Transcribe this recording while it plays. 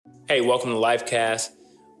Hey, welcome to Lifecast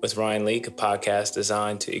with Ryan Leak, a podcast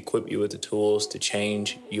designed to equip you with the tools to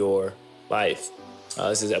change your life.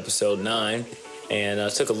 This is episode 9, and I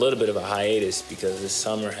took a little bit of a hiatus because this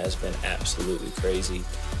summer has been absolutely crazy.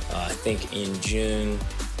 I think in June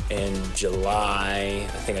and July,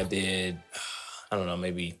 I think I did,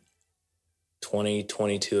 maybe 20,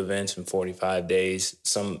 22 events in 45 days.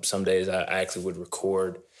 Some days I actually would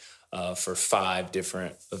record for 5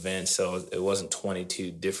 different events. So it wasn't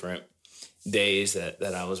 22 different days that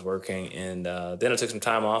I was working. And then I took some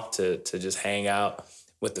time off to just hang out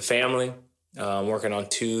with the family. I'm working on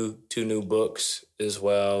two new books as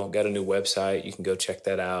well. Got a new website. You can go check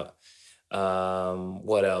that out.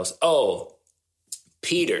 What else? Oh,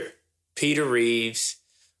 Peter Reeves,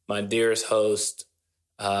 my dearest host.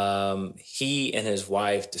 He and his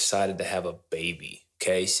wife decided to have a baby.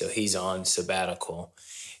 Okay. So he's on sabbatical.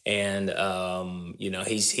 And,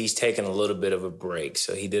 he's taken a little bit of a break.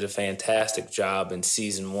 So he did a fantastic job in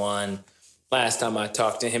season 1. Last time I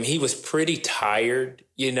talked to him, he was pretty tired,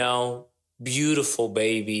 beautiful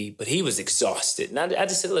baby, but he was exhausted. And I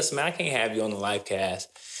just said, listen, man, I can't have you on the live cast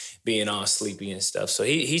being all sleepy and stuff. So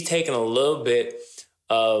he's taken a little bit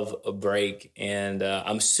of a break. And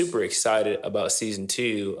I'm super excited about season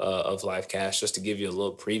 2 of Lifecast. Just to give you a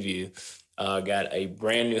little preview. Got a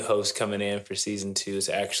brand new host coming in for season 2. It's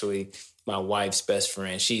actually my wife's best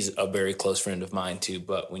friend. She's a very close friend of mine too.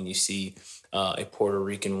 But when you see a Puerto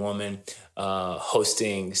Rican woman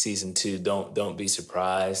hosting season 2, don't be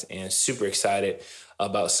surprised. And super excited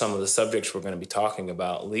about some of the subjects we're going to be talking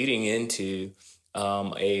about leading into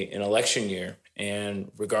an election year.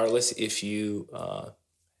 And regardless if you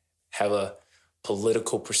have a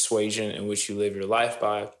political persuasion in which you live your life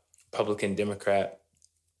by, Republican, Democrat,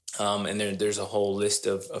 and there's a whole list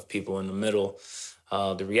of people in the middle.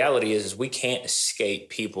 The reality is we can't escape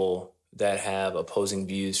people that have opposing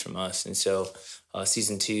views from us. And so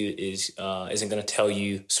season 2 isn't going to tell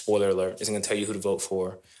you, spoiler alert, isn't going to tell you who to vote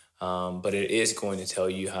for. But it is going to tell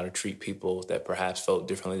you how to treat people that perhaps vote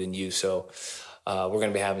differently than you. So we're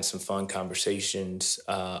going to be having some fun conversations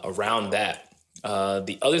around that.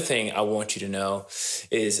 The other thing I want you to know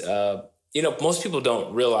is most people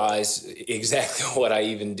don't realize exactly what I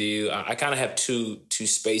even do. I kind of have two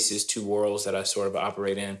spaces, 2 worlds that I sort of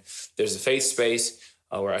operate in. There's the faith space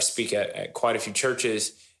where I speak at quite a few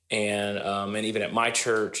churches and even at my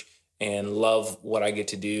church, and love what I get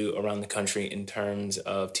to do around the country in terms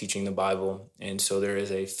of teaching the Bible. And so there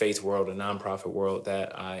is a faith world, a nonprofit world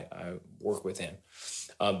that I work within.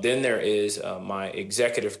 Then there is my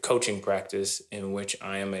executive coaching practice, in which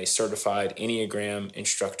I am a certified Enneagram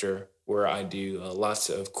instructor, where I do lots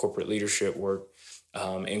of corporate leadership work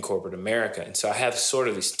in corporate America. And so I have sort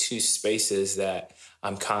of these 2 spaces that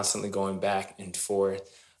I'm constantly going back and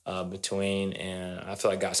forth between, and I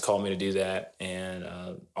feel like God's called me to do that. And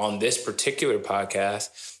on this particular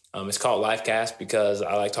podcast, it's called Lifecast because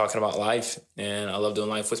I like talking about life, and I love doing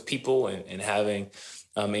life with people and having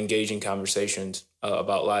engaging conversations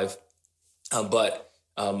about life. But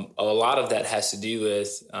a lot of that has to do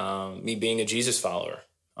with me being a Jesus follower.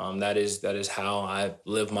 That is how I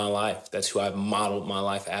live my life. That's who I've modeled my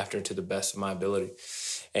life after to the best of my ability.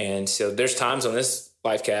 And so there's times on this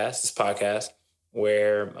podcast,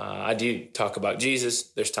 where I do talk about Jesus.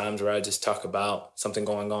 There's times where I just talk about something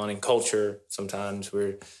going on in culture. Sometimes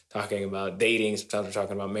we're talking about dating. Sometimes we're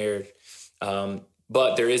talking about marriage.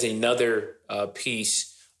 But there is another piece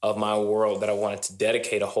of my world that I wanted to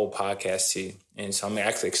dedicate a whole podcast to. And so I'm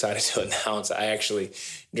actually excited to announce I actually,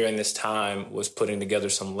 during this time, was putting together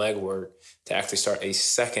some legwork to actually start a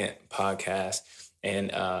second podcast.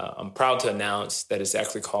 And I'm proud to announce that it's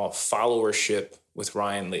actually called Followership with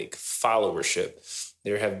Ryan Leak. Followership.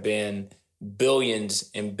 There have been billions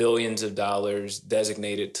and billions of dollars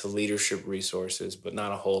designated to leadership resources, but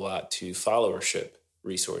not a whole lot to followership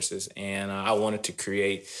resources. And I wanted to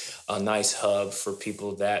create a nice hub for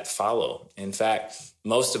people that follow. In fact,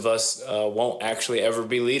 most of us won't actually ever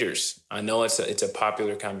be leaders. I know it's a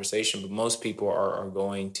popular conversation, but most people are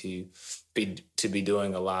going to be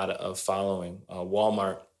doing a lot of following.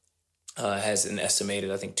 Walmart has an estimated,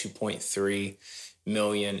 I think, 2.3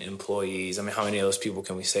 million employees. I mean, how many of those people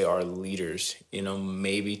can we say are leaders?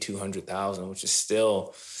 Maybe 200,000, which is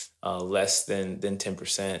still less than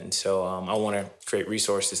 10%. And so I want to create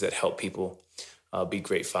resources that help people be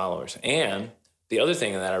great followers. And the other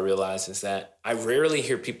thing that I realize is that I rarely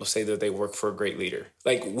hear people say that they work for a great leader.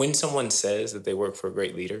 Like when someone says that they work for a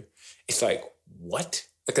great leader, it's like, what?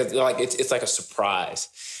 Because it's like a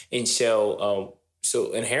surprise. And so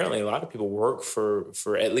inherently, a lot of people work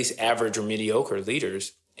for at least average or mediocre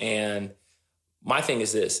leaders. And my thing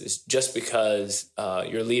is this, is just because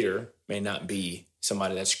your leader may not be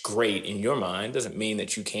somebody that's great in your mind doesn't mean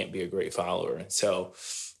that you can't be a great follower. And so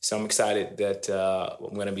I'm excited that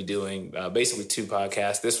I'm going to be doing basically 2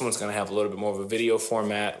 podcasts. This one's going to have a little bit more of a video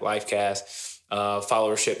format, live cast.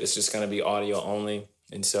 Followership is just going to be audio only.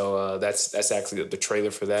 And so that's actually the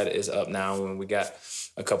trailer for that is up now, and we got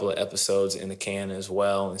a couple of episodes in the can as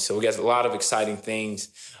well. And so we got a lot of exciting things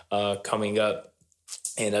coming up.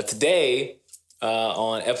 And today,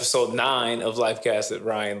 on episode 9 of Lifecast with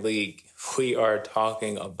Ryan Leak, we are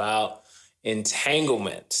talking about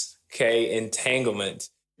entanglements. Okay, entanglements.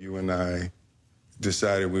 You and I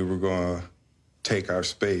decided we were going to take our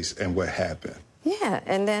space, and what happened? Yeah,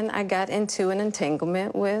 and then I got into an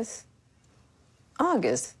entanglement with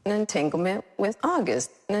August, an entanglement with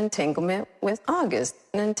August, an entanglement with August,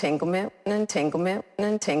 an entanglement, an entanglement, an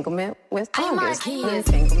entanglement with August, an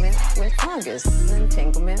entanglement with August, an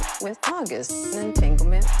entanglement with August, an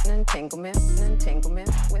entanglement, an entanglement, an entanglement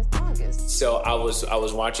with August. So I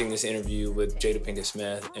was watching this interview with Jada Pinkett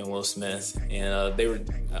Smith and Will Smith, and they were,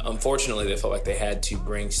 unfortunately, they felt like they had to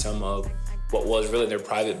bring some of what was really their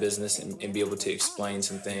private business and be able to explain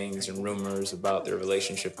some things and rumors about their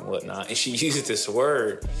relationship and whatnot. And she used this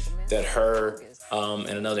word that her and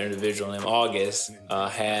another individual named August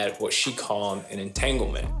had what she called an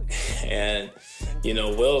entanglement. And,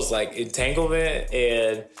 Will's like, entanglement?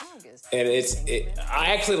 And I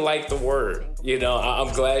actually like the word.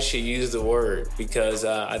 I'm glad she used the word because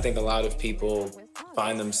I think a lot of people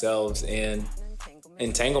find themselves in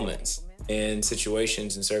entanglements, in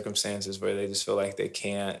situations and circumstances where they just feel like they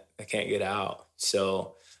can't get out.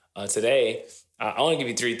 So today, I want to give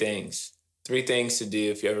you 3 things. 3 things to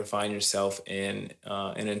do if you ever find yourself in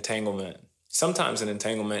an entanglement. Sometimes an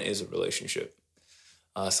entanglement is a relationship.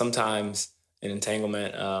 Sometimes an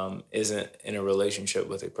entanglement isn't in a relationship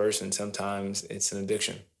with a person. Sometimes it's an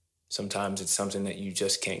addiction. Sometimes it's something that you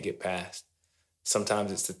just can't get past.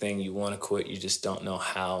 Sometimes it's the thing you want to quit, you just don't know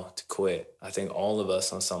how to quit. I think all of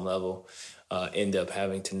us on some level end up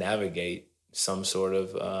having to navigate some sort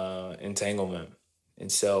of entanglement.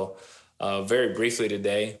 And so very briefly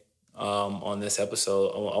today on this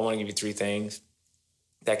episode, I want to give you 3 things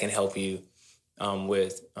that can help you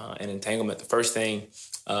with an entanglement. The first thing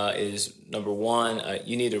is, number 1,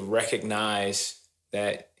 you need to recognize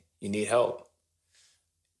that you need help.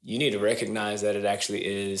 You need to recognize that it actually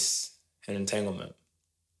is an entanglement.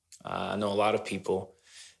 I know a lot of people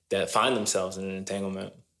that find themselves in an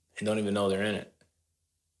entanglement and don't even know they're in it.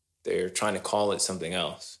 They're trying to call it something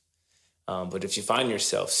else. But if you find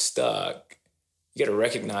yourself stuck, you got to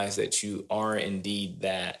recognize that you are indeed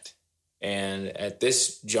that. And at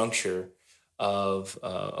this juncture of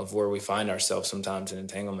where we find ourselves sometimes in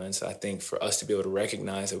entanglements, I think for us to be able to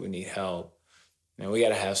recognize that we need help, we got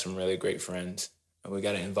to have some really great friends. And we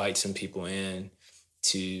got to invite some people in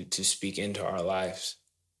to speak into our lives,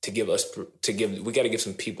 we got to give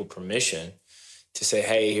some people permission to say,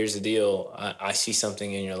 hey, here's the deal. I see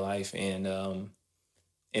something in your life and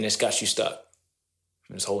it's got you stuck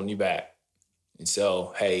and it's holding you back. And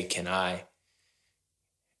so, hey, can I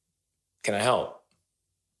help?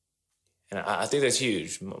 And I think that's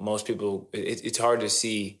huge. Most people, it's hard to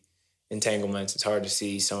see entanglements. It's hard to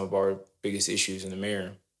see some of our biggest issues in the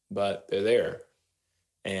mirror, but they're there.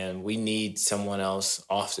 And we need someone else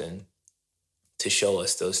often to show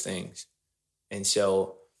us those things. And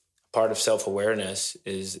so part of self-awareness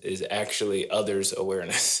is actually others'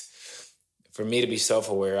 awareness. For me to be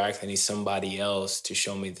self-aware, I actually need somebody else to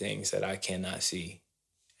show me things that I cannot see.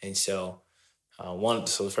 And so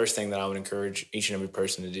the first thing that I would encourage each and every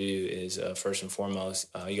person to do is, first and foremost,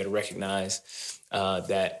 you got to recognize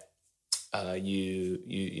that you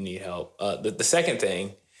need help. The second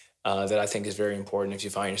thing that I think is very important if you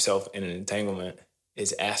find yourself in an entanglement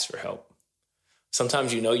is ask for help.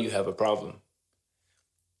 Sometimes you know you have a problem,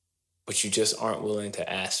 but you just aren't willing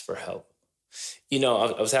to ask for help. I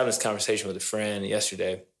was having this conversation with a friend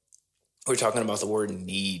yesterday. We were talking about the word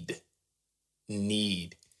need.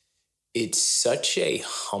 Need. It's such a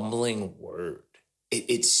humbling word.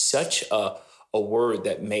 It's such a word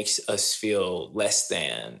that makes us feel less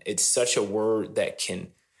than. It's such a word that can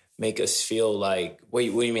make us feel like,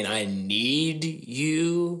 wait, what do you mean? I need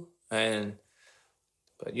you?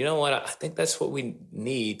 But you know what? I think that's what we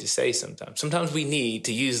need to say sometimes. Sometimes we need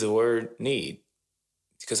to use the word need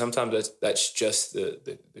because sometimes that's just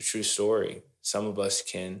the true story. Some of us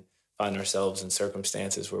can find ourselves in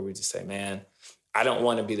circumstances where we just say, man, I don't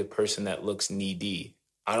want to be the person that looks needy.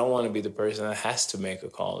 I don't want to be the person that has to make a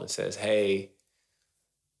call that says, hey,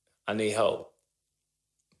 I need help.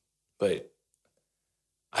 But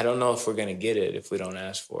I don't know if we're going to get it if we don't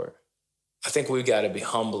ask for it. I think we've got to be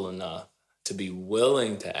humble enough to be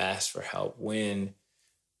willing to ask for help when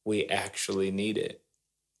we actually need it.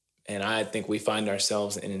 And I think we find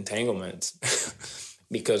ourselves in entanglements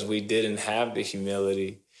because we didn't have the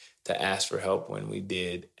humility to ask for help when we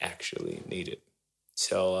did actually need it.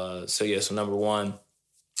 So number one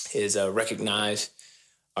is recognize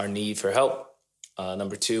our need for help.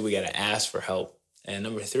 Number two, we got to ask for help. And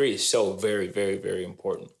number three is so very, very, very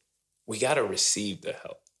important. We got to receive the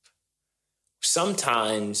help.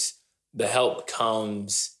 Sometimes the help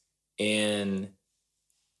comes in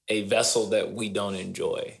a vessel that we don't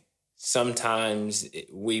enjoy. Sometimes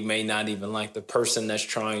we may not even like the person that's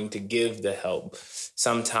trying to give the help.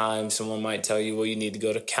 Sometimes someone might tell you, well, you need to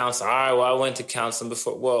go to counseling. All right, well, I went to counseling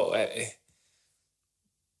before. Well,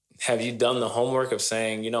 have you done the homework of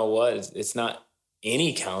saying, you know what, it's not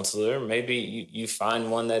any counselor. Maybe you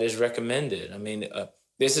find one that is recommended. I mean,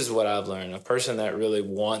 this is what I've learned. A person that really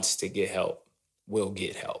wants to get help will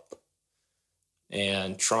get help.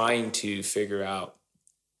 And trying to figure out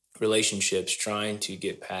relationships, trying to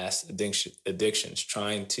get past addictions,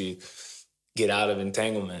 trying to get out of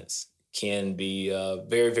entanglements can be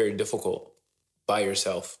very, very difficult by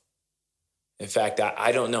yourself. In fact,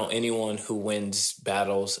 I don't know anyone who wins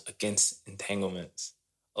battles against entanglements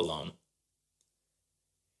alone.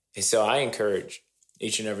 And so I encourage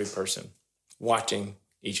each and every person watching,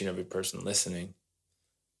 each and every person listening.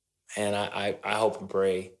 And I hope and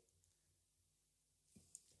pray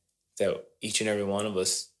that each and every one of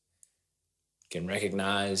us can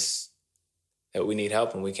recognize that we need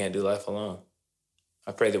help and we can't do life alone.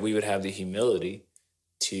 I pray that we would have the humility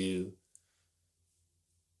to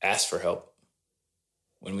ask for help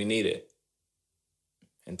when we need it.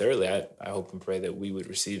 And thirdly, I hope and pray that we would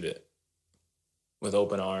receive it with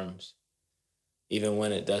open arms, even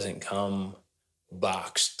when it doesn't come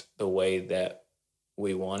boxed the way that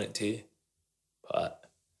we want it to. But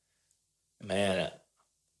man,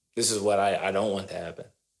 this is what I don't want to happen.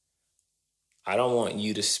 I don't want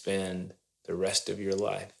you to spend the rest of your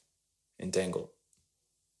life entangled,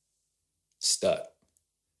 stuck,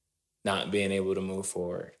 not being able to move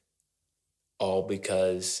forward, all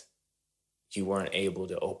because you weren't able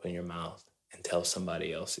to open your mouth and tell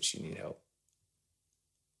somebody else that you need help,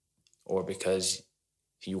 or because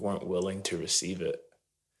you weren't willing to receive it.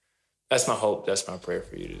 That's my hope. That's my prayer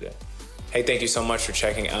for you today. Hey, thank you so much for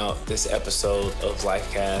checking out this episode of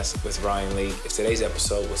Lifecast with Ryan Leak. If today's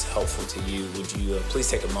episode was helpful to you, would you please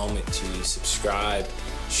take a moment to subscribe,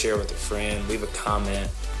 share with a friend, leave a comment,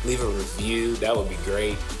 leave a review. That would be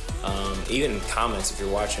great. Even in comments, if you're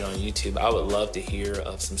watching on YouTube, I would love to hear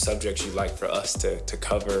of some subjects you'd like for us to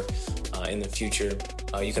cover in the future.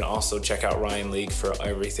 You can also check out Ryan Leak for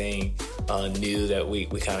everything new that we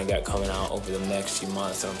kind of got coming out over the next few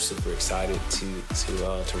months. I'm super excited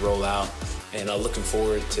to roll out, and looking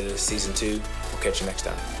forward to season 2. We'll catch you next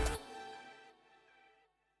time.